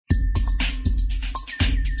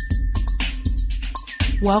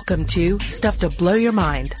Welcome to Stuff to Blow Your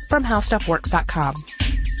Mind from HowStuffWorks.com.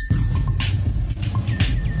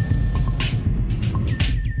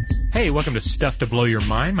 Hey, welcome to Stuff to Blow Your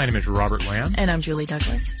Mind. My name is Robert Lamb. And I'm Julie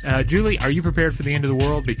Douglas. Julie, are you prepared for the end of the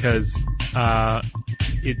world? Because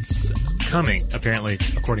it's coming, apparently,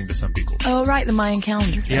 according to some people. Oh, right, the Mayan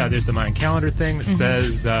calendar thing. Yeah, there's the Mayan calendar thing that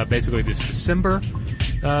says basically this December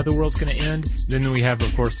the world's going to end. Then we have,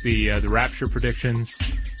 of course, the rapture predictions.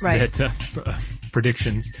 Right. That,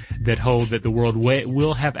 predictions that hold that the world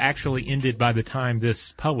will have actually ended by the time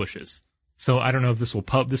this publishes. So I don't know if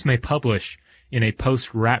this may publish in a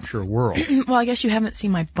post-rapture world. Well, I guess you haven't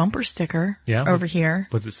seen my bumper sticker over here.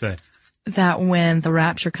 What's it say? That when the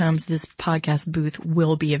rapture comes, this podcast booth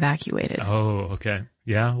will be evacuated. Oh, okay.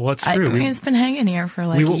 Yeah, well, it's true. It's been hanging here for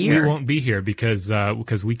a year. We won't be here because I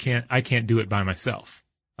can't do it by myself.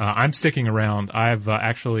 I'm sticking around. I've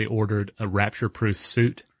actually ordered a rapture-proof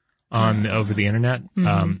suit over the internet.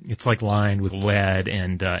 It's like lined with lead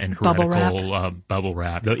and heretical bubble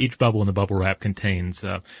wrap. Each bubble in the bubble wrap contains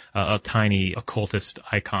a tiny occultist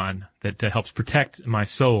icon that helps protect my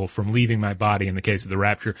soul from leaving my body in the case of the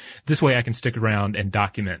rapture. This way I can stick around and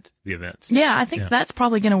document the events. Yeah, I think that's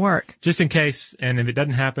probably going to work. Just in case, and if it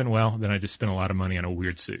doesn't happen, well, then I just spent a lot of money on a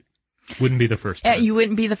weird suit. Wouldn't be the first time. You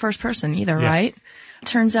wouldn't be the first person either, right?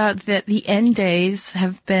 Turns out that the end days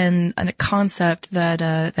have been a concept that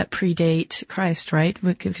predate Christ, right?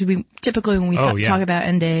 Because we typically, when we talk about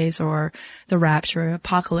end days or the rapture,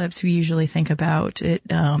 apocalypse, we usually think about it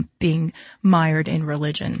being mired in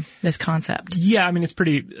religion, this concept. Yeah, I mean,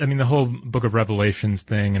 the whole book of Revelations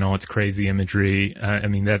thing and all its crazy imagery,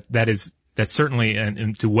 that's certainly,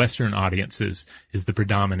 and to Western audiences, is the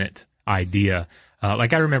predominant idea.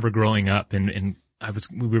 Like I remember growing up when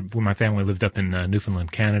my family lived up in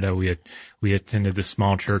Newfoundland, Canada. We attended this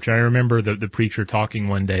small church. I remember the preacher talking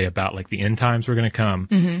one day about like the end times were going to come.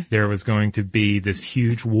 Mm-hmm. There was going to be this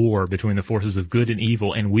huge war between the forces of good and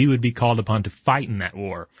evil, and we would be called upon to fight in that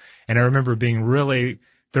war. And I remember being really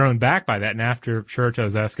thrown back by that. And after church, I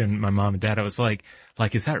was asking my mom and dad, I was like,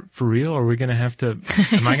 is that for real? Are we going to have to,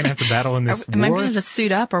 am I going to have to battle in this war? Am I going to just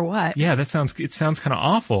suit up or what? Yeah, it sounds kind of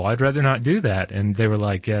awful. I'd rather not do that. And they were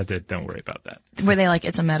like, yeah, don't worry about that. Were they like,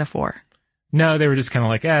 it's a metaphor? No, they were just kind of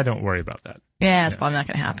like, don't worry about that. Yeah, it's probably not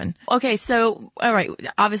going to happen. Okay, so, all right.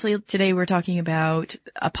 Obviously, today we're talking about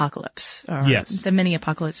apocalypse. Yes. The many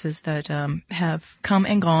apocalypses that have come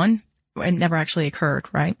and gone and never actually occurred,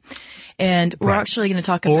 right? And we're actually going to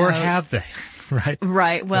talk about... Or have they? Right.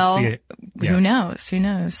 Right. Well, who knows? Who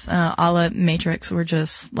knows? A la Matrix, we're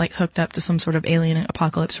just like hooked up to some sort of alien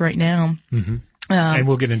apocalypse right now. Mm-hmm. And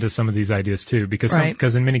we'll get into some of these ideas too,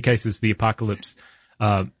 because in many cases the apocalypse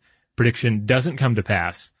prediction doesn't come to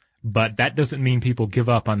pass, but that doesn't mean people give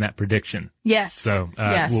up on that prediction. Yes. So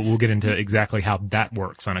we'll get into exactly how that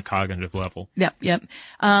works on a cognitive level. Yep.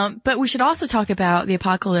 But we should also talk about the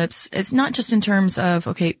apocalypse. It's not just in terms of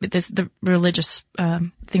the religious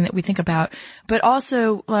thing that we think about, but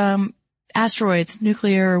also asteroids,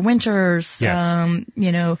 nuclear winters,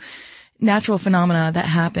 natural phenomena that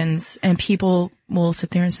happens, and people will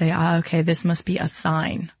sit there and say, this must be a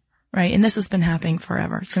sign. Right. And this has been happening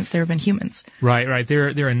forever since there have been humans. Right. There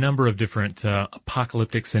are a number of different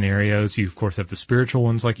apocalyptic scenarios. You, of course, have the spiritual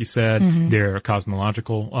ones, like you said. Mm-hmm. There are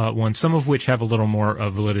cosmological ones, some of which have a little more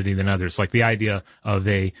validity than others, like the idea of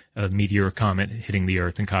a meteor or comet hitting the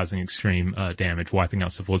Earth and causing extreme damage, wiping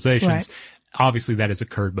out civilizations. Right. Obviously, that has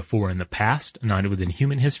occurred before in the past, not within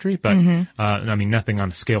human history, but, nothing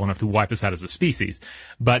on a scale enough to wipe us out as a species.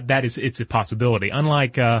 But it's a possibility.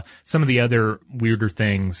 Unlike, some of the other weirder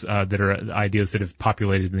things, that are ideas that have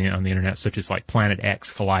populated on the internet, such as like Planet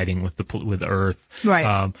X colliding with Earth.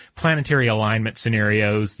 Right. Planetary alignment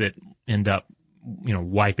scenarios that end up,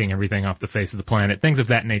 wiping everything off the face of the planet. Things of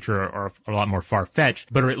that nature are a lot more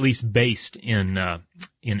far-fetched, but are at least based in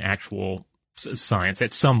actual science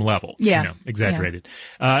at some level, exaggerated.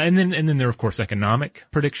 Yeah. And then there are, of course, economic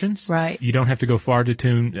predictions. Right. You don't have to go far to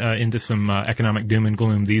tune into some economic doom and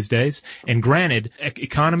gloom these days. And granted,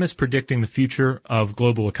 economists predicting the future of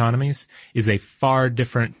global economies is a far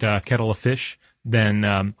different kettle of fish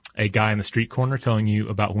than a guy in the street corner telling you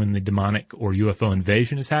about when the demonic or UFO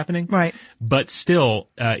invasion is happening. Right. But still,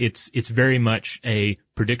 it's very much a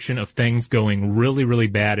prediction of things going really, really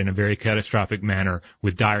bad in a very catastrophic manner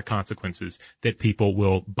with dire consequences that people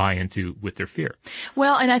will buy into with their fear.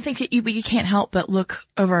 Well, and I think that you can't help but look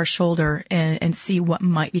over our shoulder and see what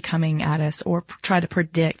might be coming at us or try to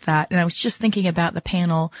predict that. And I was just thinking about the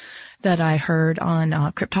panel that I heard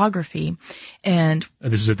on cryptography, and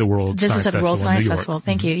this is at the World Science Festival.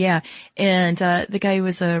 Thank you. Yeah. And the guy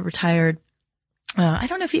was a retired I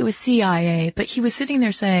don't know if it was CIA, but he was sitting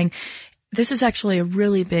there saying, this is actually a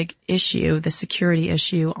really big issue, the security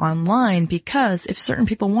issue online, because if certain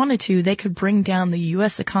people wanted to, they could bring down the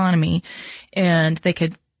U.S. economy and they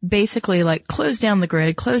could basically like close down the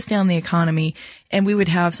grid, close down the economy, and we would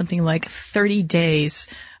have something like 30 days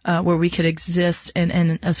where we could exist in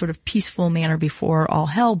a sort of peaceful manner before all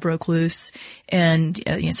hell broke loose and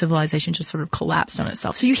civilization just sort of collapsed on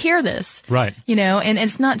itself. So you hear this, right? And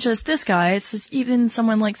it's not just this guy; it's just even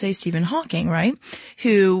someone like, say, Stephen Hawking, right,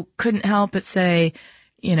 who couldn't help but say,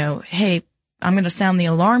 hey, I'm going to sound the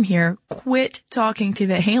alarm here. Quit talking to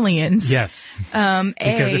the aliens. Yes.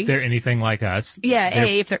 Because if they're anything like us. Yeah.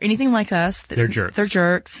 If they're anything like us. They're jerks. They're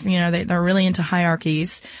jerks. They're really into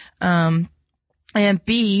hierarchies. And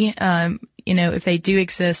B, if they do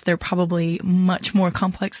exist, they're probably much more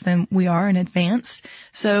complex than we are and advanced.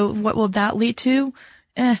 So what will that lead to?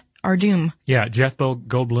 Our doom. Yeah, Jeff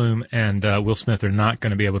Goldblum and Will Smith are not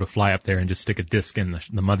going to be able to fly up there and just stick a disk in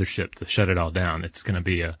the mothership to shut it all down. It's going to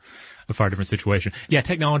be a far different situation. Yeah,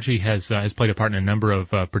 technology has played a part in a number of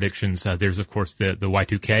predictions. There's of course the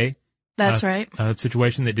Y2K. That's right.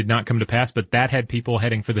 Situation that did not come to pass, but that had people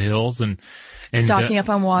heading for the hills and stocking up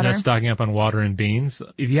on water. Stocking up on water and beans.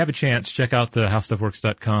 If you have a chance, check out the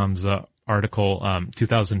HowStuffWorks.com's article,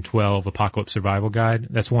 2012 Apocalypse Survival Guide.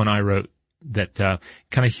 That's one I wrote that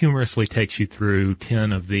kind of humorously takes you through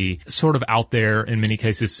 10 of the sort of out there, in many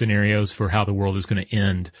cases, scenarios for how the world is going to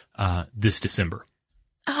end this December.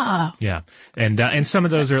 Ah. Yeah. And some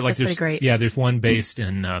of those are like, that's great. Yeah, there's one based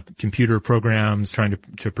in computer programs trying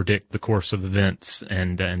to predict the course of events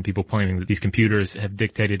and people claiming that these computers have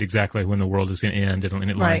dictated exactly when the world is going to end and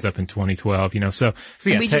it lines up in 2012, So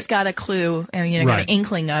yeah. And we just got a clue and, got an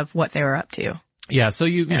inkling of what they were up to. Yeah, so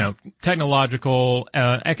technological,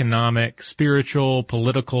 economic, spiritual,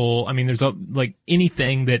 political, there's any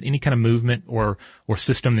kind of movement or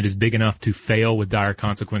system that is big enough to fail with dire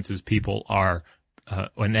consequences, people are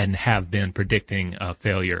and have been predicting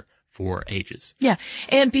failure for ages. Yeah.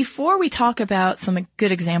 And before we talk about some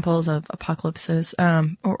good examples of apocalypses,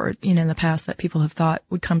 or in the past that people have thought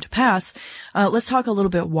would come to pass, let's talk a little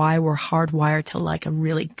bit why we're hardwired to like a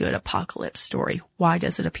really good apocalypse story. Why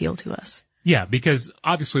does it appeal to us? Yeah, because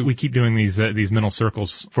obviously we keep doing these mental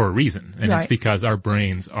circles for a reason, and it's because our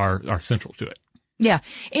brains are central to it. Yeah.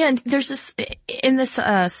 And there's in this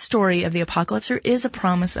story of the apocalypse, there is a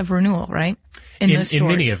promise of renewal, right? In those stories. In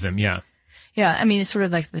many of them, yeah. Yeah, it's sort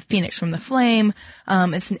of like the phoenix from the flame.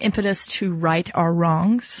 It's an impetus to right our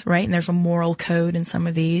wrongs, right? And there's a moral code in some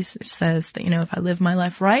of these which says that, if I live my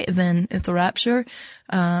life right, then at the rapture,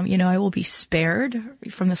 I will be spared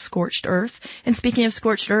from the scorched earth. And speaking of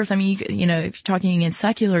scorched earth, if you're talking in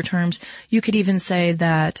secular terms, you could even say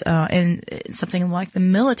that, in something like the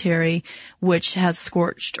military, which has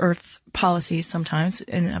scorched earth policies sometimes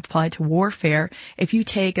and applied to warfare, if you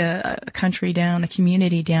take a country down, a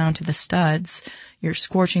community down to the studs, you're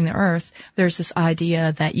scorching the earth, there's this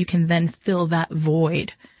idea that you can then fill that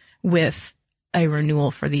void with a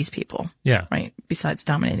renewal for these people. Yeah. Right? Besides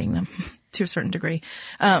dominating them to a certain degree.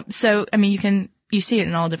 You see it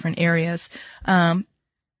in all different areas. But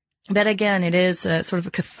again, it is a sort of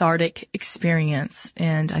a cathartic experience.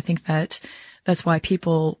 And I think that's why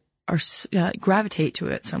people gravitate to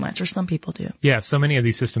it so much, or some people do. Yeah. So many of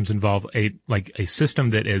these systems involve a system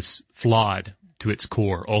that is flawed to its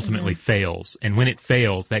core, ultimately fails. And when it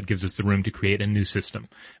fails, that gives us the room to create a new system.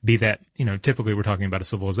 Be that, typically we're talking about a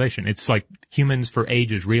civilization. It's like humans for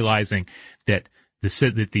ages realizing that the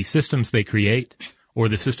systems they create or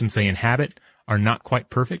the systems they inhabit are not quite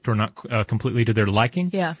perfect or not completely to their liking.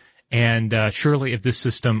 Yeah. And surely if this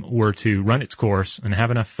system were to run its course and have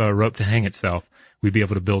enough rope to hang itself, we'd be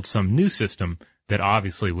able to build some new system that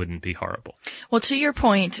obviously wouldn't be horrible. Well, to your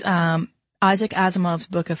point, Isaac Asimov's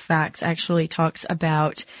Book of Facts actually talks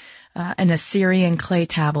about an Assyrian clay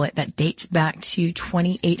tablet that dates back to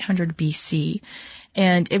 2800 BC.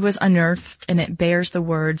 And it was unearthed, and it bears the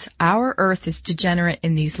words, "Our earth is degenerate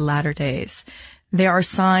in these latter days. There are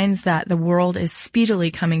signs that the world is speedily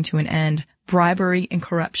coming to an end. Bribery and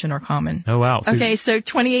corruption are common." Oh, wow. Okay, so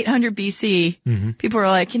 2800 BC, people are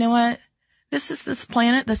like, you know what? This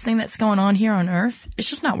planet, this thing that's going on here on Earth, it's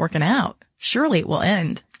just not working out. Surely it will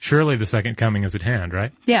end. Surely the second coming is at hand,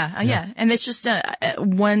 right? Yeah. And it's just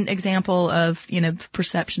one example of,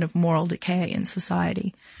 perception of moral decay in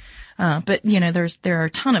society. But there are a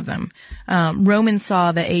ton of them. Romans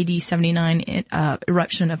saw the AD 79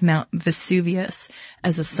 eruption of Mount Vesuvius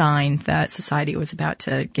as a sign that society was about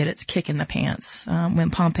to get its kick in the pants, when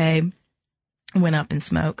Pompeii went up in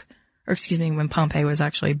smoke. Or when Pompeii was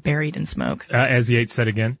actually buried in smoke. As Yeats said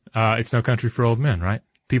again, it's no country for old men, right?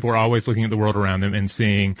 People are always looking at the world around them and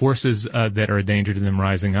seeing forces that are a danger to them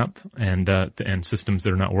rising up, and systems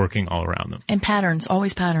that are not working all around them. And patterns,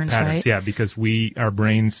 always patterns, right? Yeah, because our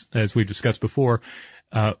brains, as we've discussed before,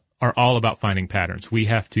 are all about finding patterns. We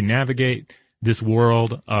have to navigate this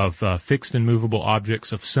world of fixed and movable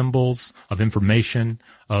objects, of symbols, of information,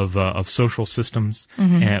 of social systems,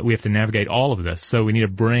 and we have to navigate all of this. So we need a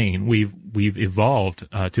brain. We've evolved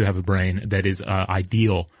to have a brain that is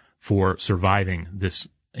ideal for surviving this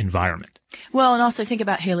environment. Well, and also think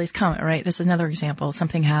about Halley's Comet, right? This is another example,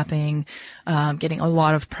 something happening, getting a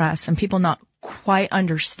lot of press, and people not quite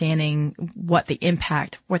understanding what they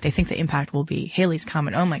think the impact will be. Halley's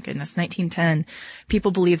Comet, oh my goodness, 1910,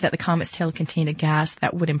 people believed that the comet's tail contained a gas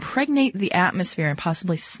that would impregnate the atmosphere and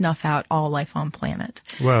possibly snuff out all life on planet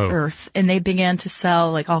Earth. And they began to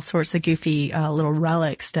sell like all sorts of goofy little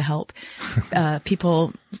relics to help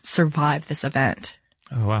people survive this event.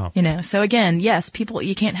 Oh, wow. You know, so again, yes, people,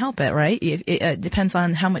 you can't help it, right? It depends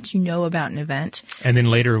on how much you know about an event. And then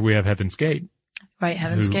later we have Heaven's Gate. Right,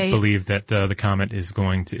 Heaven's Gate. Who believe that the comet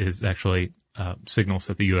is actually signals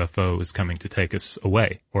that the UFO is coming to take us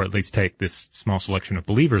away, or at least take this small selection of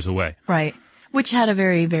believers away. Right. Which had a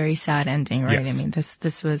very, very sad ending, right? Yes. I mean, this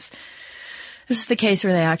is the case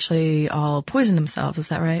where they actually all poisoned themselves, is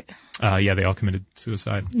that right? Yeah, they all committed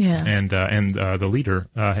suicide. Yeah. And the leader,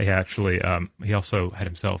 he also had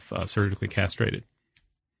himself surgically castrated.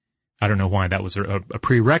 I don't know why that was a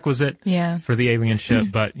prerequisite for the alien ship,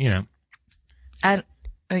 but, you know.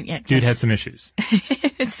 Dude had some issues.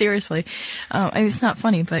 Seriously. I mean, it's not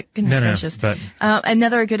funny, but goodness gracious. But,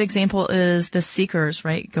 another good example is the Seekers,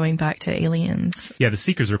 right? Going back to aliens. Yeah, the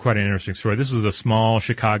Seekers are quite an interesting story. This was a small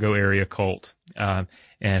Chicago area cult,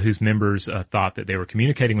 whose members thought that they were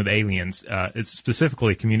communicating with aliens, it's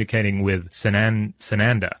specifically communicating with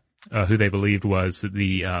Sananda, who they believed was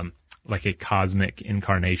the like a cosmic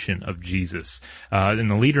incarnation of Jesus. And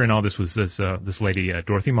the leader in all this was this lady,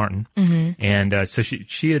 Dorothy Martin. Mm-hmm. And so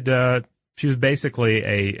she was basically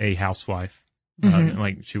a housewife.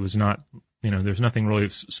 Like she was not, you know, there's nothing really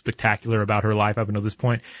spectacular about her life up until this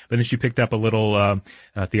point. But then she picked up a little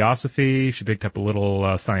Theosophy. She picked up a little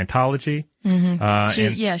Scientology.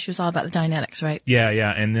 Mm-hmm. She was all about the Dianetics, right?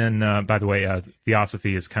 Yeah. And then, by the way,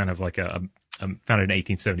 Theosophy is kind of like founded in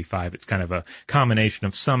 1875. It's kind of a combination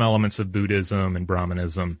of some elements of Buddhism and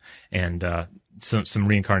Brahmanism and some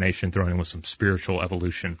reincarnation thrown in with some spiritual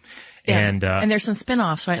evolution. Yeah. And there's some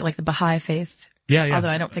spin-offs, right? Like the Baha'i faith. Yeah. Although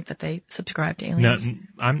I don't think that they subscribe to aliens.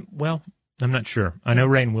 No, I'm not sure. I know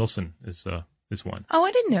Rainn Wilson is one. Oh,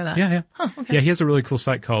 I didn't know that. Yeah. Huh, okay. Yeah, he has a really cool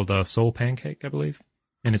site called Soul Pancake, I believe.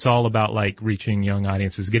 And it's all about like reaching young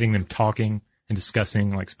audiences, getting them talking and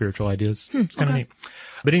discussing like spiritual ideas. It's kind of neat.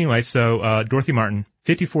 But anyway, so Dorothy Martin,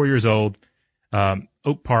 54 years old,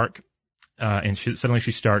 Oak Park, and suddenly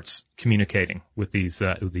she starts communicating with these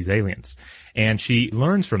aliens, and she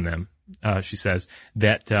learns from them. She says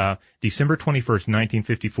that December 21st,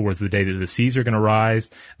 1954 is the day that the seas are going to rise,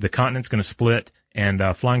 the continent's going to split, and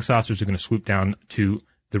flying saucers are going to swoop down to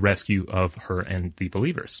the rescue of her and the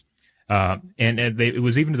believers. It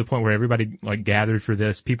was even to the point where everybody like gathered for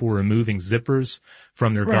this. People were removing zippers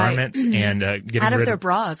from their garments and getting out of their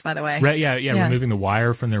bras, by the way. Right, yeah, removing the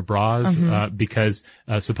wire from their bras because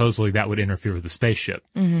supposedly that would interfere with the spaceship.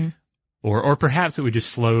 Mm-hmm. Or perhaps it would just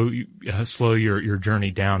slow your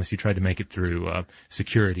journey down as you tried to make it through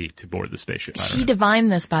security to board the spaceship. She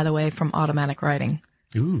divined this, by the way, from automatic writing.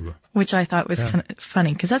 Ooh. Which I thought was kind of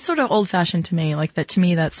funny, because that's sort of old-fashioned to me. Like that, to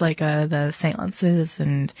me, that's like the St. Lances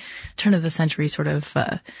and turn of the century sort of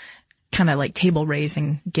kind of like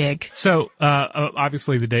table-raising gig. So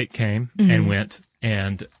obviously the date came and went,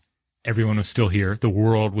 and everyone was still here. The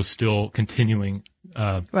world was still continuing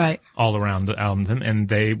all around them, and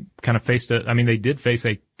they kind of they did face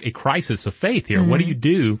a crisis of faith here. What do you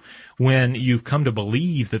do when you've come to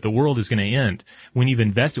believe that the world is going to end? When you've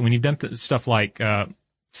invested, when you've done stuff like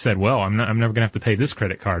said, well, I'm never going to have to pay this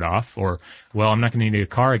credit card off, or, well, I'm not going to need a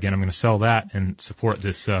car again. I'm going to sell that and support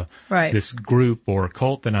this this group or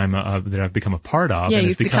cult that I've become a part of. Yeah,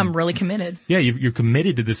 you've become really committed. Yeah, you're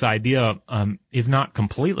committed to this idea, if not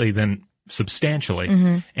completely, then substantially.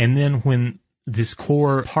 Mm-hmm. And then when this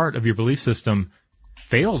core part of your belief system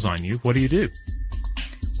fails on you, what do you do?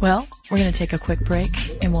 Well, we're going to take a quick break,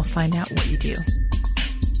 and we'll find out what you do.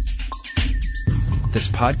 This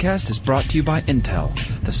podcast is brought to you by Intel,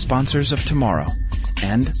 the sponsors of tomorrow,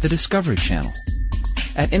 and the Discovery Channel.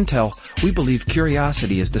 At Intel, we believe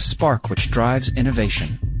curiosity is the spark which drives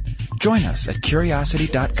innovation. Join us at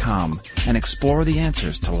curiosity.com and explore the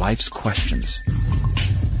answers to life's questions.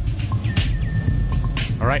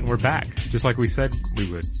 All right, and we're back, just like we said we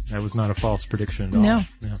would. That was not a false prediction at all.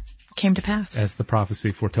 No. Came to pass. As the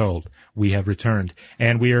prophecy foretold, we have returned.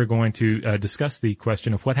 And we are going to discuss the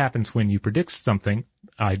question of what happens when you predict something,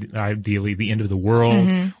 ideally the end of the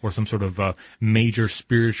world or some sort of major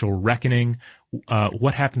spiritual reckoning.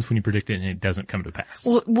 What happens when you predict it and it doesn't come to pass?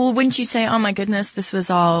 Well, wouldn't you say, oh my goodness, this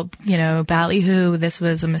was all, ballyhoo, this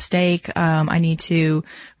was a mistake, I need to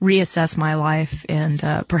reassess my life and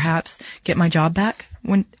perhaps get my job back?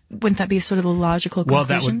 Wouldn't that be sort of the logical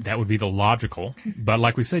conclusion? Well, that would be the logical. But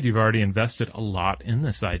like we said, you've already invested a lot in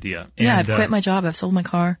this idea. Yeah, I've quit my job. I've sold my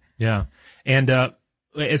car. Yeah. And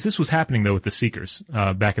as this was happening, though, with the Seekers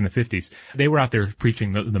back in the 50s, they were out there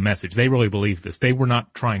preaching the message. They really believed this. They were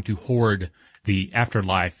not trying to hoard the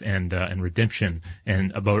afterlife and redemption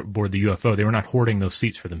and aboard the UFO. They were not hoarding those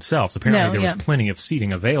seats for themselves. Apparently, there was plenty of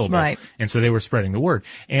seating available. Right. And so they were spreading the word.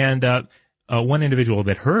 And one individual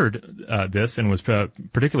that heard this and was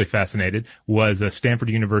particularly fascinated was Stanford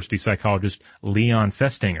University psychologist Leon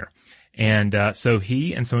Festinger. And so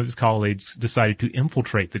he and some of his colleagues decided to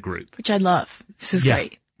infiltrate the group. Which I love. This is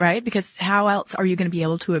great, right? Because how else are you going to be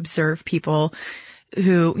able to observe people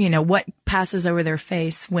who, what passes over their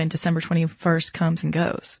face when December 21st comes and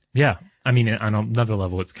goes? Yeah. I mean, on another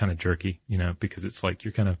level, it's kind of jerky, because it's like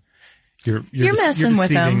you're kind of You're messing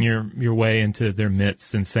with them. your way into their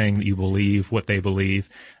midst and saying that you believe what they believe.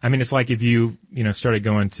 I mean, it's like if you started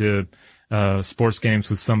going to sports games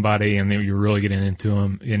with somebody and you're really getting into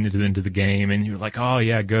them into the game, and you're like, oh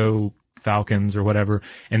yeah, go Falcons or whatever,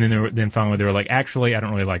 and then finally they were like, actually, I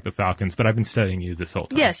don't really like the Falcons, but I've been studying you this whole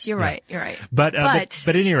time. Yes, you're right. You're right. But at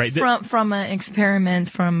any rate, from an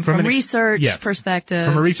experiment, from research perspective,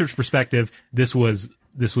 from a research perspective, this was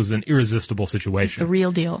an irresistible situation. It's the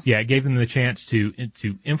real deal. Yeah, it gave them the chance to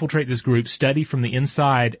infiltrate this group, study from the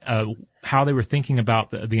inside how they were thinking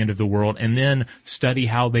about the end of the world, and then study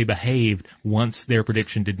how they behaved once their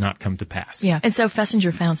prediction did not come to pass. Yeah, and so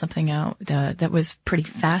Festinger found something out that was pretty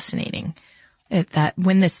fascinating. That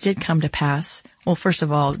when this did come to pass, well, first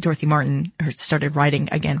of all, Dorothy Martin started writing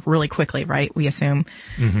again really quickly, right? We assume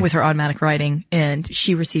with her automatic writing, and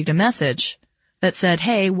she received a message that said,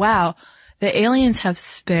 "Hey, wow. The aliens have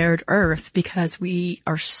spared Earth because we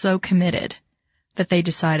are so committed that they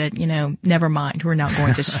decided, never mind, we're not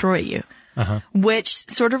going to destroy you." Which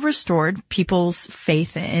sort of restored people's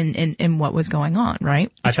faith in what was going on,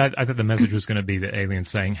 right? I thought the message was going to be the aliens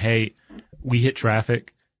saying, "Hey, we hit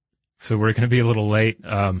traffic, so we're going to be a little late.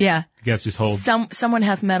 You guys just hold." Someone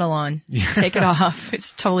has metal on. Take it off.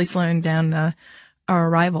 It's totally slowing down our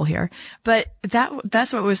arrival here. But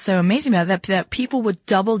that's what was so amazing about it, that people would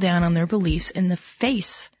double down on their beliefs in the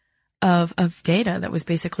face of data that was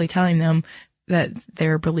basically telling them that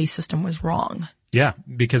their belief system was wrong. Yeah,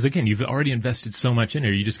 because again, you've already invested so much in it.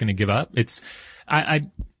 Are you just going to give up? The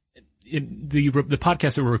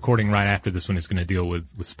podcast that we're recording right after this one is going to deal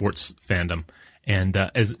with sports fandom. And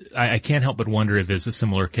I can't help but wonder if there's a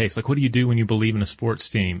similar case. Like, what do you do when you believe in a sports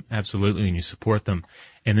team? Absolutely, and you support them,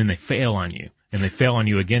 and then they fail on you. And they fail on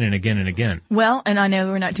you again and again and again. Well, and I know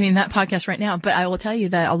we're not doing that podcast right now, but I will tell you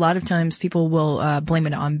that a lot of times people will blame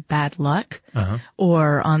it on bad luck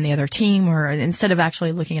or on the other team, or instead of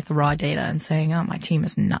actually looking at the raw data and saying, oh, my team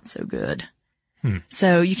is not so good.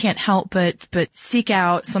 So you can't help but seek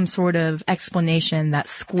out some sort of explanation that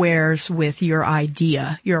squares with your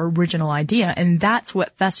idea, your original idea. And that's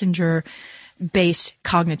what Festinger based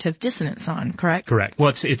cognitive dissonance on, correct? Correct.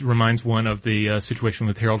 Well, it reminds one of the situation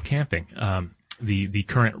with Harold Camping. The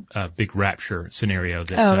current big rapture scenario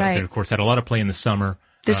that of course had a lot of play in the summer.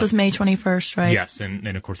 This was May 21st, right? Yes, and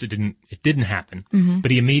of course it didn't happen. But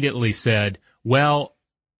he immediately said, "Well,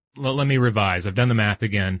 let me revise. I've done the math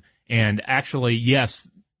again, and actually, yes,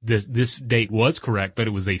 this date was correct, but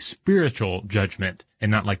it was a spiritual judgment and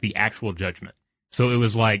not like the actual judgment. So it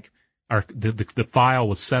was like the file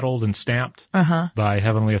was settled and stamped by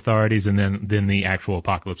heavenly authorities, and then the actual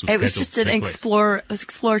apocalypse was scheduled. It was just an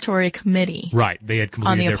exploratory committee. Right. They had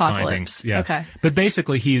completed their findings. Yeah. Okay. But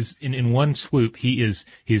basically he's in one swoop, he's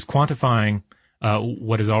quantifying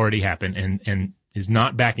what has already happened and is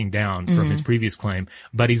not backing down from his previous claim,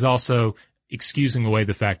 but he's also excusing away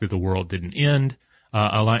the fact that the world didn't end.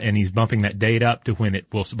 And he's bumping that date up to when it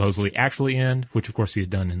will supposedly actually end, which of course he had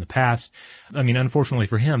done in the past. I mean, unfortunately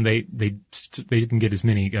for him, they didn't get as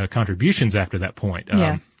many contributions after that point.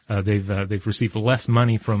 They've received less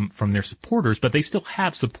money from their supporters, but they still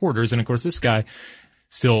have supporters. And of course, this guy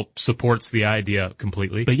still supports the idea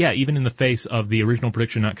completely. But yeah, even in the face of the original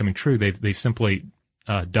prediction not coming true, they've simply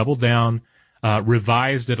doubled down,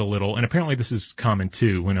 revised it a little. And apparently this is common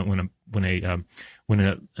too when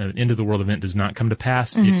an end of the world event does not come to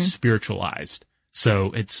pass, it's spiritualized.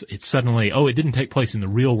 So it's suddenly, it didn't take place in the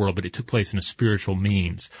real world, but it took place in a spiritual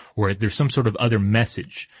means, or there's some sort of other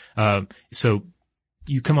message. So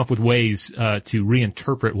you come up with ways to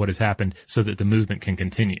reinterpret what has happened so that the movement can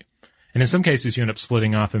continue. And in some cases, you end up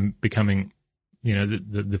splitting off and becoming,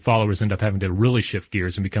 the followers end up having to really shift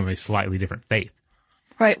gears and become a slightly different faith.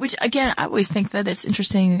 Right, which again, I always think that it's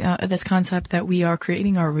interesting, this concept that we are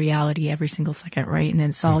creating our reality every single second, right? And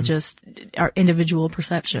it's all just our individual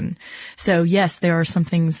perception. So yes, there are some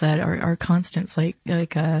things that are constants, like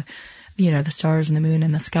the stars and the moon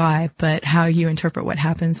and the sky, but how you interpret what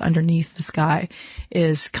happens underneath the sky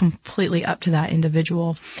is completely up to that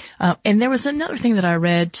individual. And there was another thing that I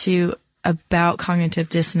read too about cognitive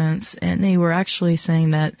dissonance, and they were actually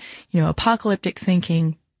saying that, apocalyptic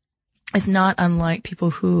thinking is not unlike people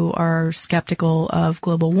who are skeptical of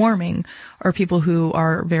global warming or people who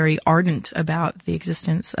are very ardent about the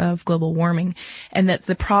existence of global warming. And that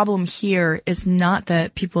the problem here is not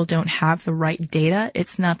that people don't have the right data.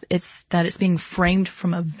 It's that it's being framed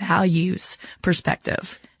from a values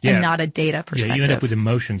perspective. And not a data perspective. Yeah, you end up with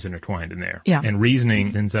emotions intertwined in there. Yeah. And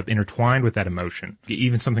reasoning ends up intertwined with that emotion.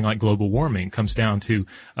 Even something like global warming comes down to,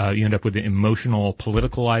 you end up with the emotional,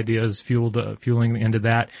 political ideas fueling into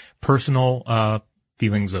that. Personal,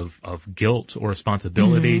 feelings of guilt or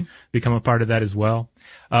responsibility become a part of that as well.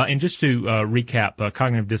 And just to, recap,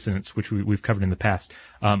 cognitive dissonance, which we've covered in the past,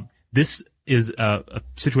 this is a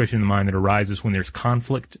situation in the mind that arises when there's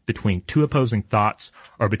conflict between two opposing thoughts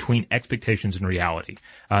or between expectations and reality.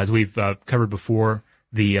 As we've covered before,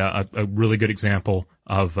 a really good example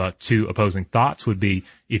of two opposing thoughts would be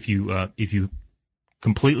if you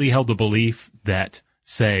completely held the belief that,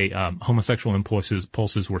 say, homosexual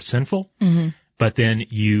impulses were sinful, but then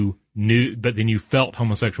you felt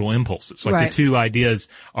homosexual impulses. Like the two ideas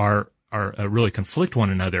are really conflict one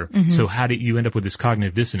another. So how do you end up with this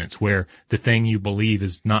cognitive dissonance where the thing you believe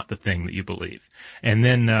is not the thing that you believe? And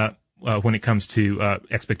then, when it comes to,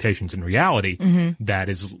 expectations and reality, that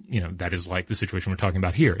is like the situation we're talking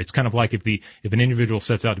about here. It's kind of like if an individual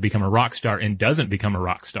sets out to become a rock star and doesn't become a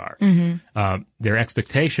rock star, their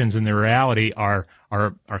expectations and their reality are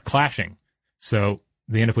clashing. So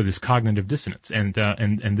they end up with this cognitive dissonance. And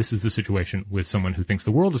this is the situation with someone who thinks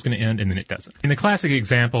the world is going to end and then it doesn't. And the classic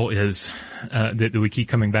example is, that we keep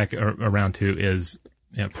coming back around to is,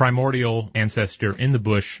 primordial ancestor in the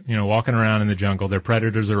bush, walking around in the jungle. There are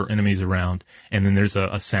predators or enemies around, and then there's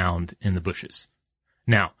a sound in the bushes.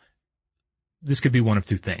 Now, this could be one of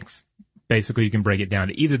two things. Basically, you can break it down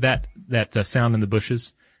to either that sound in the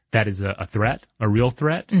bushes, that is a threat, a real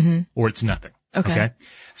threat, or it's nothing. Okay.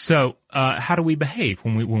 So, how do we behave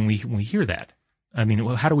when we hear that? I mean,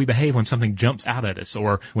 how do we behave when something jumps out at us,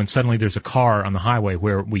 or when suddenly there's a car on the highway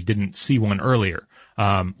where we didn't see one earlier?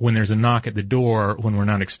 When there's a knock at the door when we're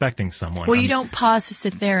not expecting someone. Well, you don't pause to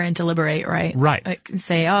sit there and deliberate, right? Right. Like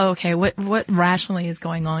say, okay, what rationally is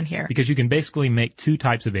going on here? Because you can basically make two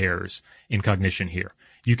types of errors in cognition here.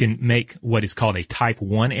 You can make what is called a type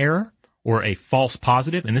 1 error or a false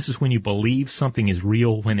positive, and this is when you believe something is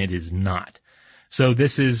real when it is not. So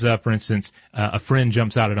this is, for instance, a friend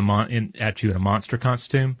jumps out at you in a monster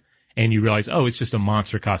costume, and you realize, it's just a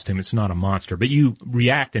monster costume. It's not a monster. But you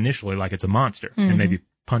react initially like it's a monster and maybe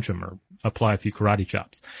punch him or apply a few karate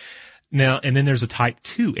chops. Now, and then there's a type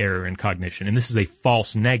 2 error in cognition, and this is a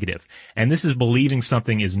false negative. And this is believing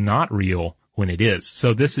something is not real when it is.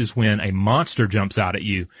 So this is when a monster jumps out at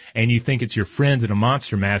you and you think it's your friend in a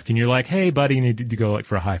monster mask and you're like, hey buddy, you need to go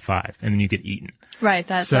for a high five, and then you get eaten. Right.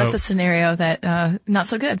 That's a scenario that, not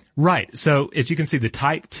so good. Right. So as you can see, the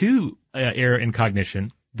type 2 error in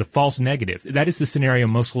cognition, the false negative, that is the scenario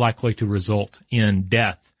most likely to result in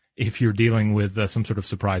death if you're dealing with some sort of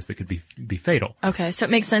surprise that could be fatal. Okay, so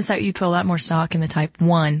it makes sense that you put a lot more stock in the type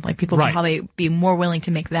 1. Like people would probably be more willing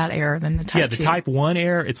to make that error than the type 2. Yeah, the type 1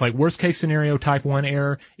 error, it's like worst case scenario type 1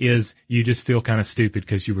 error is you just feel kind of stupid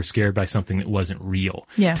because you were scared by something that wasn't real.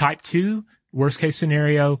 Yeah. Type 2, worst case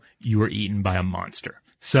scenario, you were eaten by a monster.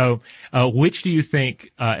 So, which do you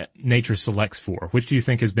think, nature selects for? Which do you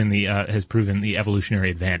think has proven the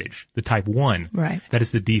evolutionary advantage? The type 1. Right. That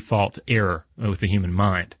is the default error with the human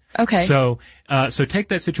mind. Okay. So take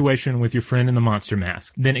that situation with your friend in the monster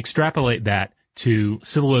mask, then extrapolate that to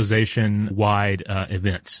civilization-wide,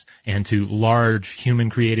 events and to large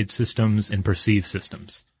human-created systems and perceived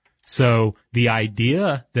systems. So the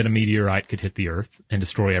idea that a meteorite could hit the Earth and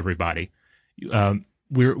destroy everybody,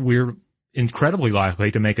 we're incredibly likely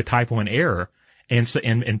to make a type 1 error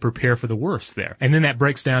and prepare for the worst there. And then that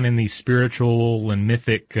breaks down in the spiritual and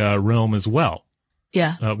mythic realm as well.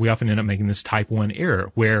 Yeah. We often end up making this type 1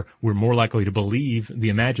 error where we're more likely to believe the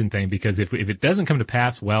imagined thing because if it doesn't come to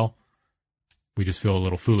pass, well, We just feel a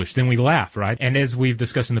little foolish. Then we laugh, right? And as we've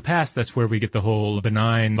discussed in the past, that's where we get the whole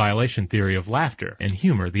benign violation theory of laughter and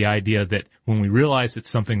humor. The idea that when we realize that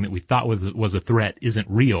something that we thought was a threat isn't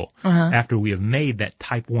real, after we have made that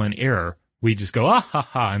type 1 error, we just go, ah, ha,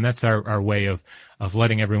 ha. And that's our way of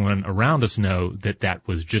letting everyone around us know that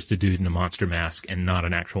was just a dude in a monster mask and not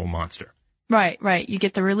an actual monster. Right. You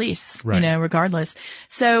get the release, regardless.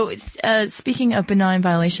 So, speaking of benign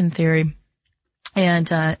violation theory,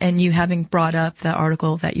 and you having brought up the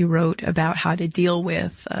article that you wrote about how to deal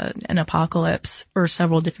with an apocalypse or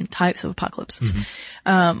several different types of apocalypses,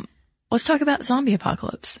 let's talk about zombie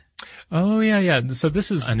apocalypse. Oh, yeah. So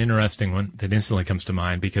this is an interesting one that instantly comes to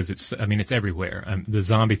mind because it's everywhere. The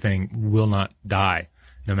zombie thing will not die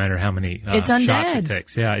no matter how many shots it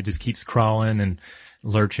takes. Yeah, it just keeps crawling and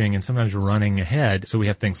lurching and sometimes running ahead. So we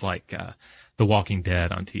have things like The Walking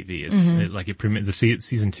Dead on TV.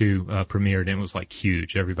 Season 2 premiered and it was like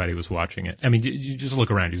huge. Everybody was watching it. I mean, you just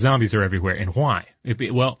look around you. Zombies are everywhere. And why?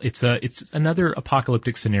 It's another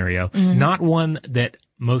apocalyptic scenario, not one that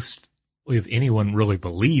most, if anyone, really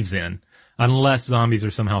believes in, unless zombies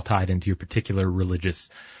are somehow tied into your particular religious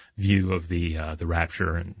view of the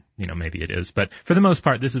rapture, and maybe it is, but for the most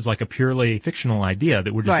part, this is like a purely fictional idea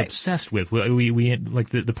that we're just obsessed with. We like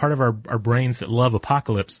the part of our brains that love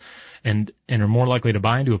apocalypse and are more likely to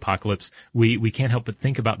buy into apocalypse. We can't help but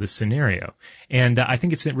think about this scenario, and I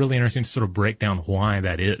think it's really interesting to sort of break down why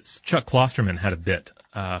that is. Chuck Klosterman had a bit.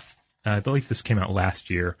 I believe this came out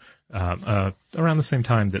last year. Around the same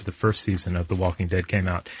time that the first season of The Walking Dead came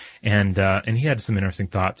out. And he had some interesting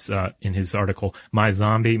thoughts, in his article, My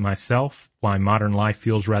Zombie, Myself, Why Modern Life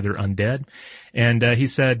Feels Rather Undead. And, he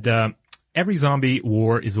said, every zombie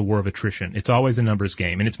war is a war of attrition. It's always a numbers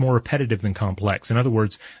game, and it's more repetitive than complex. In other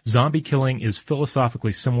words, zombie killing is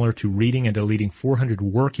philosophically similar to reading and deleting 400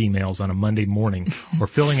 work emails on a Monday morning, or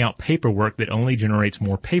filling out paperwork that only generates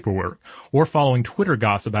more paperwork, or following Twitter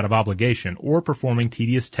gossip out of obligation, or performing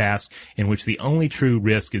tedious tasks in which the only true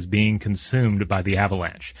risk is being consumed by the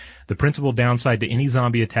avalanche. The principal downside to any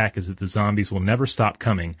zombie attack is that the zombies will never stop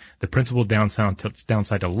coming. The principal downside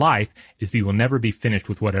to life is that you will never be finished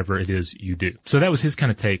with whatever it is you do. So that was his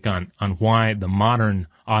kind of take on why the modern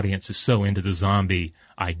audience is so into the zombie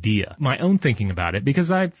idea. My own thinking about it, because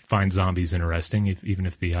I find zombies interesting, even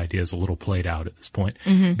if the idea is a little played out at this point.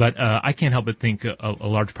 But I can't help but think a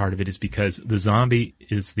large part of it is because the zombie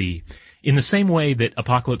is in the same way that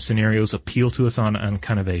apocalypse scenarios appeal to us on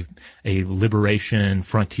kind of a liberation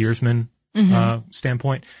frontiersman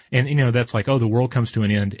standpoint. And, that's like, the world comes to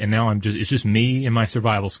an end and now it's just me and my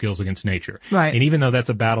survival skills against nature. Right. And even though that's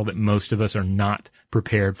a battle that most of us are not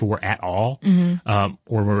prepared for at all,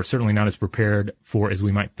 or we're certainly not as prepared for as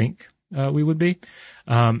we might think, we would be,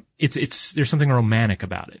 there's something romantic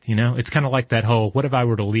about it, It's kind of like that whole, what if I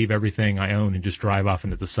were to leave everything I own and just drive off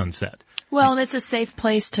into the sunset? Well, and it's a safe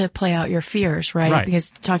place to play out your fears, right?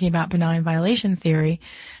 Because talking about benign violation theory,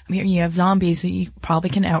 you have zombies, you probably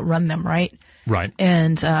can outrun them, right? Right.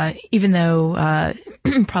 And, even though,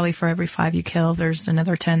 probably for every 5 you kill, there's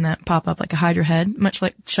another 10 that pop up like a Hydra head, much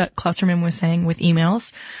like Chuck Klosterman was saying with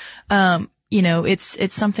emails.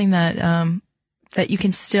 It's something that you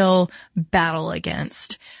can still battle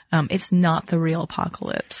against. It's not the real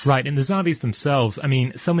apocalypse. Right. And the zombies themselves,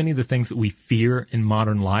 so many of the things that we fear in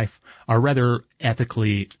modern life are rather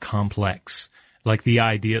ethically complex. Like the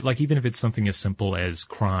idea, like even if it's something as simple as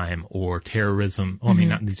crime or terrorism,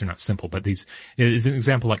 these are not simple, but these is an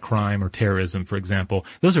example like crime or terrorism, for example.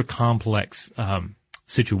 Those are complex,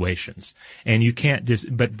 situations. And you can't just,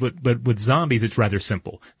 but with zombies, it's rather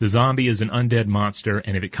simple. The zombie is an undead monster,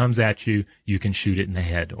 and if it comes at you, you can shoot it in the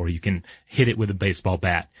head, or you can hit it with a baseball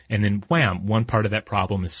bat, and then wham, one part of that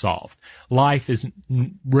problem is solved. Life is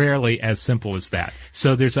rarely as simple as that.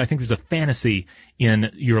 So I think there's a fantasy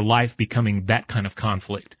in your life becoming that kind of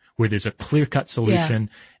conflict, where there's a clear-cut solution,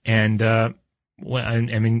 and for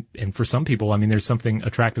some people, there's something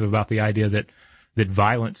attractive about the idea that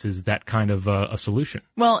violence is that kind of a solution.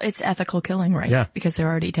 Well, it's ethical killing, right? Yeah. Because they're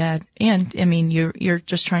already dead. And, you're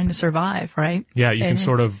just trying to survive, right? Yeah, you can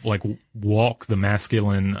sort of like walk the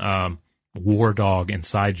masculine war dog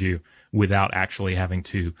inside you without actually having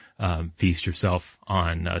to feast yourself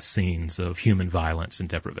on scenes of human violence and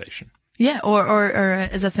deprivation. Yeah, or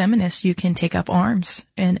as a feminist, you can take up arms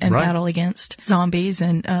and battle against zombies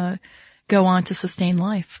and go on to sustain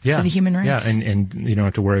life for the human race. Yeah, and you don't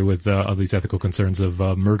have to worry with all these ethical concerns of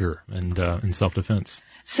murder and self-defense.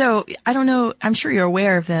 So, I don't know, I'm sure you're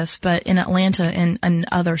aware of this, but in Atlanta and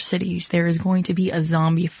other cities, there is going to be a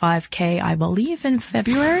zombie 5K, I believe, in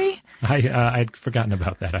February. I'd forgotten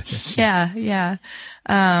about that, I think. Yeah.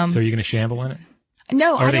 So are you going to shamble in it?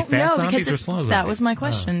 No, I don't fast know zombies or slow zombies? That was my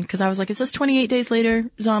question, because I was like, is this 28 days later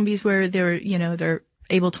zombies where they're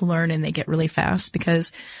able to learn and they get really fast?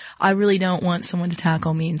 Because I really don't want someone to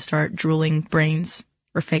tackle me and start drooling brains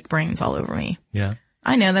or fake brains all over me. Yeah.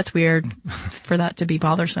 I know that's weird for that to be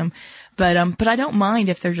bothersome, but I don't mind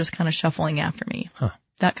if they're just kind of shuffling after me. Huh.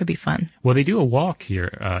 That could be fun. Well, they do a walk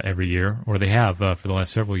here every year, or they have for the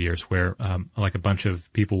last several years, where like a bunch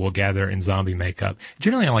of people will gather in zombie makeup,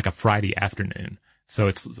 generally on like a Friday afternoon.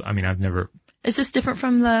 So I've never. Is this different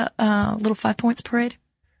from the Little 5 Points Parade?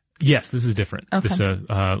 Yes, this is different. Okay. This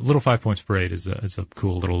Little 5 Points Parade is a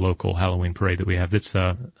cool little local Halloween parade that we have. That's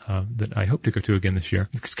that I hope to go to again this year.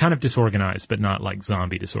 It's kind of disorganized, but not like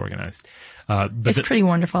zombie disorganized. But it's pretty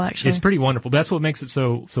wonderful, actually. It's pretty wonderful. That's what makes it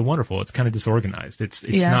so wonderful. It's kind of disorganized. It's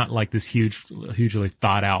not like this hugely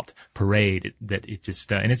thought out parade that it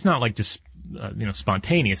just and it's not like just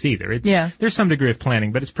spontaneous either. There's some degree of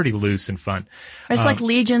planning, but it's pretty loose and fun. It's like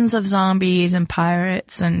legions of zombies and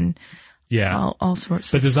pirates and all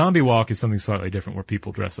sorts. But the zombie walk is something slightly different, where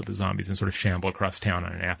people dress up as zombies and sort of shamble across town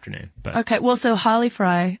on an afternoon. But okay, well, so Holly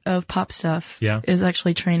Fry of Pop Stuff is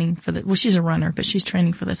actually training for she's a runner, but she's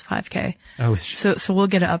training for this 5K. Oh, is she? So we'll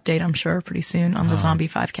get an update, I'm sure, pretty soon on the zombie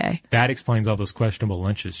 5K. That explains all those questionable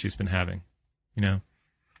lunches she's been having,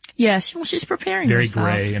 Yes, she's preparing very herself,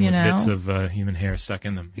 gray and with bits of human hair stuck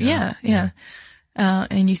in them. Yeah.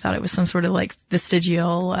 And you thought it was some sort of like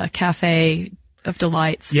vestigial cafe of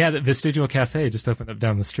delights. Yeah, the Vestigial Cafe just opened up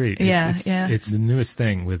down the street. It's the newest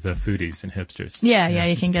thing with foodies and hipsters. Yeah,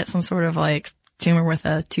 you can get some sort of like tumor with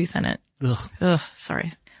a tooth in it. Ugh,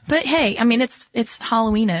 sorry. But hey, I mean, it's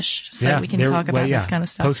Halloweenish, so we can talk about this kind of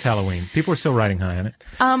stuff. Post-Halloween. People are still riding high on it.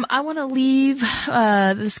 I want to leave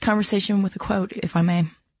this conversation with a quote, if I may.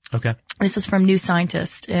 Okay. This is from New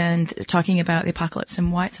Scientist, and talking about the apocalypse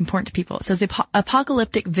and why it's important to people. It says, the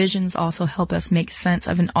apocalyptic visions also help us make sense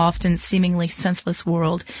of an often seemingly senseless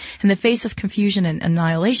world. In the face of confusion and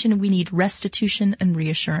annihilation, we need restitution and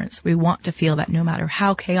reassurance. We want to feel that no matter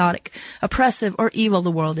how chaotic, oppressive, or evil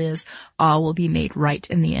the world is, all will be made right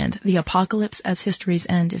in the end. The apocalypse as history's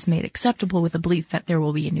end is made acceptable with the belief that there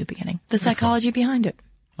will be a new beginning. The psychology behind it.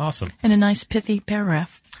 Awesome. In a nice pithy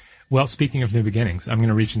paragraph. Well, speaking of new beginnings, I'm going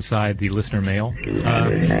to reach inside the listener mail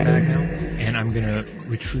bag now, and I'm going to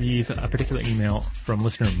retrieve a particular email from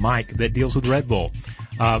listener Mike that deals with Red Bull,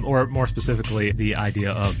 or more specifically, the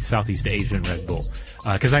idea of Southeast Asian Red Bull.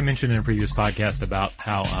 Because I mentioned in a previous podcast about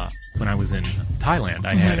how when I was in Thailand,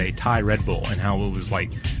 I had a Thai Red Bull, and how it was like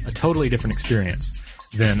a totally different experience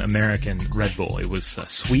than American Red Bull. It was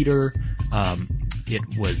sweeter.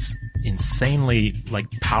 It was insanely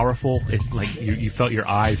powerful. It you felt your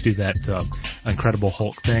eyes do that Incredible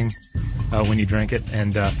Hulk thing when you drank it.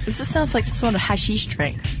 And this sounds like some sort of hashish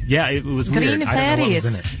drink. Yeah, it was weird. I don't know what was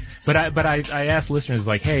in it. But I asked listeners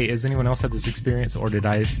hey, has anyone else had this experience, or did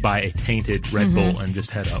I buy a tainted Red Bull and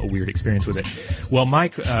just had a weird experience with it? Well,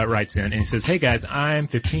 Mike writes in and he says, "Hey guys, I'm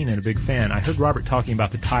 15 and a big fan. I heard Robert talking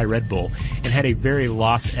about the Thai Red Bull and had a very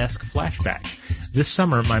Lost-esque flashback. This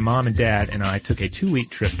summer, my mom and dad and I took a 2-week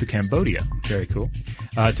trip to Cambodia. Very cool.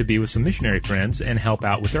 To be with some missionary friends and help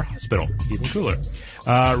out with their hospital. Even cooler.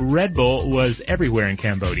 Red Bull was everywhere in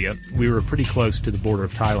Cambodia. We were pretty close to the border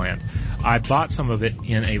of Thailand. I bought some of it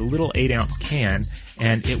in a little 8-ounce can,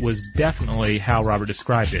 and it was definitely how Robert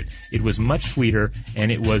described it. It was much sweeter,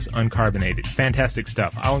 and it was uncarbonated. Fantastic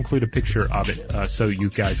stuff. I'll include a picture of it so you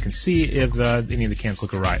guys can see if any of the cans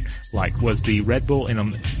look alright. Was the Red Bull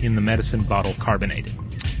in the medicine bottle carbonated?"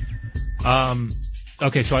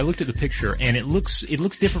 Okay, so I looked at the picture, and it looks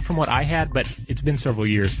different from what I had, but it's been several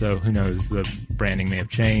years, so who knows? The branding may have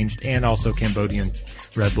changed, and also Cambodian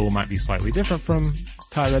Red Bull might be slightly different from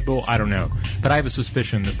Thai Red Bull. I don't know, but I have a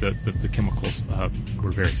suspicion that the chemicals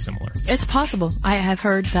were very similar. It's possible. I have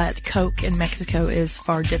heard that Coke in Mexico is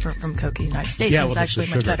far different from Coke in the United States. Yeah, it's actually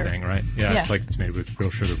the much sugar better. Thing, right? Yeah, it's like it's made with real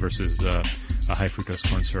sugar versus a high fructose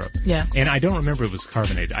corn syrup. Yeah, and I don't remember it was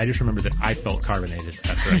carbonated. I just remember that I felt carbonated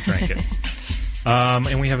after I drank it.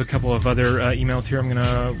 And we have a couple of other emails here I'm going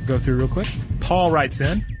to go through real quick. Paul writes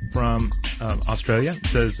in from Australia.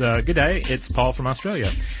 Says, "Good day, it's Paul from Australia,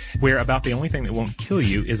 where about the only thing that won't kill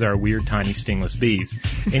you is our weird tiny stingless bees.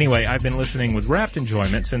 Anyway, I've been listening with rapt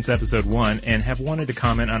enjoyment since episode 1 and have wanted to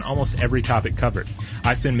comment on almost every topic covered.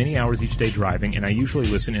 I spend many hours each day driving, and I usually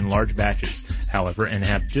listen in large batches, however, and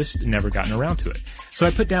have just never gotten around to it. So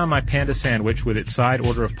I put down my panda sandwich with its side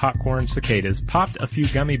order of popcorn cicadas, popped a few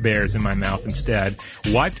gummy bears in my mouth instead,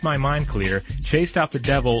 wiped my mind clear, chased out the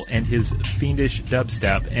devil and his fiendish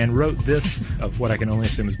dubstep, and wrote this of what I can only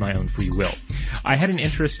assume is my own free will. I had an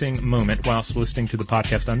interesting moment whilst listening to the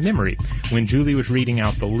podcast on memory when Julie was reading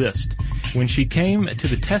out the list. When she came to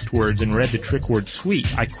the test words and read the trick word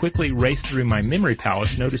sweet, I quickly raced through my memory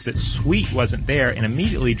palace, noticed that sweet wasn't there, and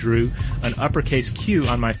immediately drew an uppercase Q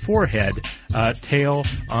on my forehead, tail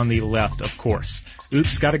on the left, of course.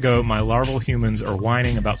 Oops, gotta go. My larval humans are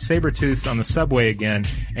whining about saber-tooths on the subway again,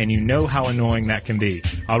 and you know how annoying that can be.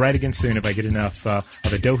 I'll write again soon if I get enough of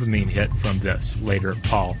a dopamine hit from this. Later,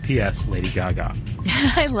 Paul. P.S. Lady Gaga.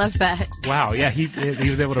 I love that. Wow, yeah, he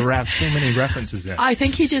was able to wrap so many references in. I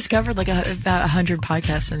think he just covered like about 100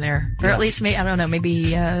 podcasts in there. Or at least,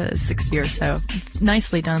 maybe 60 or so.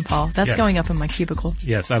 Nicely done, Paul. That's going up in my cubicle.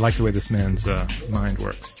 Yes, I like the way this man's mind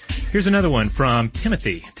works. Here's another one from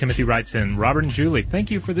Timothy. Timothy writes in, Robert and Julie,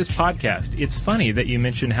 thank you for this podcast. It's funny that you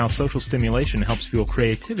mentioned how social stimulation helps fuel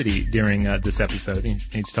creativity during this episode.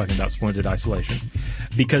 He's talking about splendid isolation.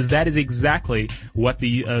 Because that is exactly what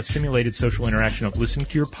the simulated social interaction of listening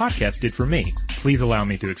to your podcast did for me. Please allow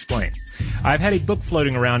me to explain. I've had a book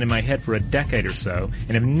floating around in my head for a decade or so,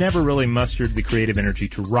 and have never really mustered the creative energy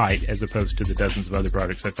to write, as opposed to the dozens of other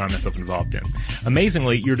projects I find myself involved in.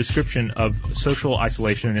 Amazingly, your description of social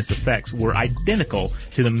isolation and its effects were identical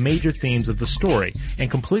to the major themes of the story,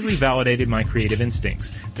 and completely validated my creative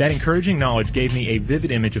instincts. That encouraging knowledge gave me a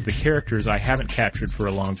vivid image of the characters I haven't captured for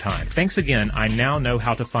a long time. Thanks again. I now know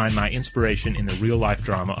how to find my inspiration in the real-life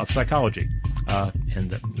drama of psychology.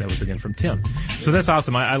 And that was again from Tim. So that's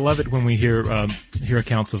awesome. I love it when we hear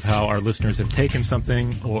accounts of how our listeners have taken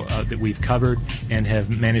something or that we've covered and have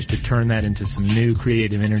managed to turn that into some new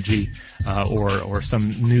creative energy or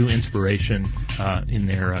some new inspiration in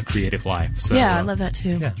their creative life. So, yeah, I love that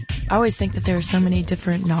too. Yeah. I always think that there are so many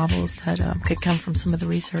different novels that could come from some of the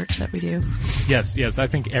research that we do. Yes. I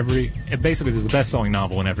think basically there's a best-selling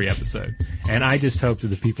novel in every episode. And I just hope that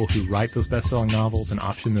the people who write those best-selling novels and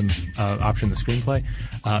option the screenplay,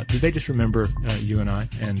 did they just remember you and I?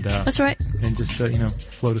 And that's right. And just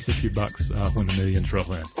float us a few bucks when the millions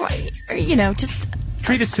roll in. Or, just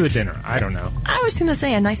treat us to a dinner. I don't know. I was going to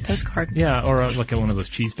say a nice postcard. Yeah, or like one of those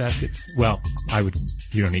cheese baskets. Well,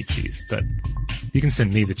 you don't eat cheese, but you can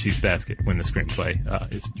send me the cheese basket when the screenplay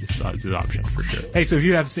is an option for sure. Hey, so if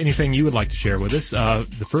you have anything you would like to share with us,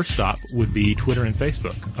 the first stop would be Twitter and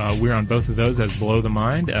Facebook. We're on both of those as Below the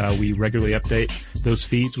Mind. We regularly update those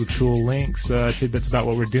feeds with cool links, tidbits about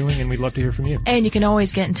what we're doing, and we'd love to hear from you. And you can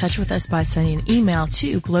always get in touch with us by sending an email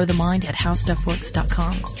to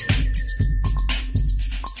blowthemind@howstuffworks.com.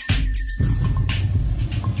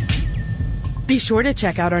 Be sure to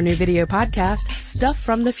check out our new video podcast, Stuff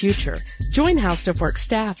from the Future. Join How Stuff Works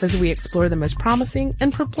staff as we explore the most promising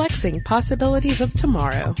and perplexing possibilities of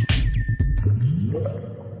tomorrow.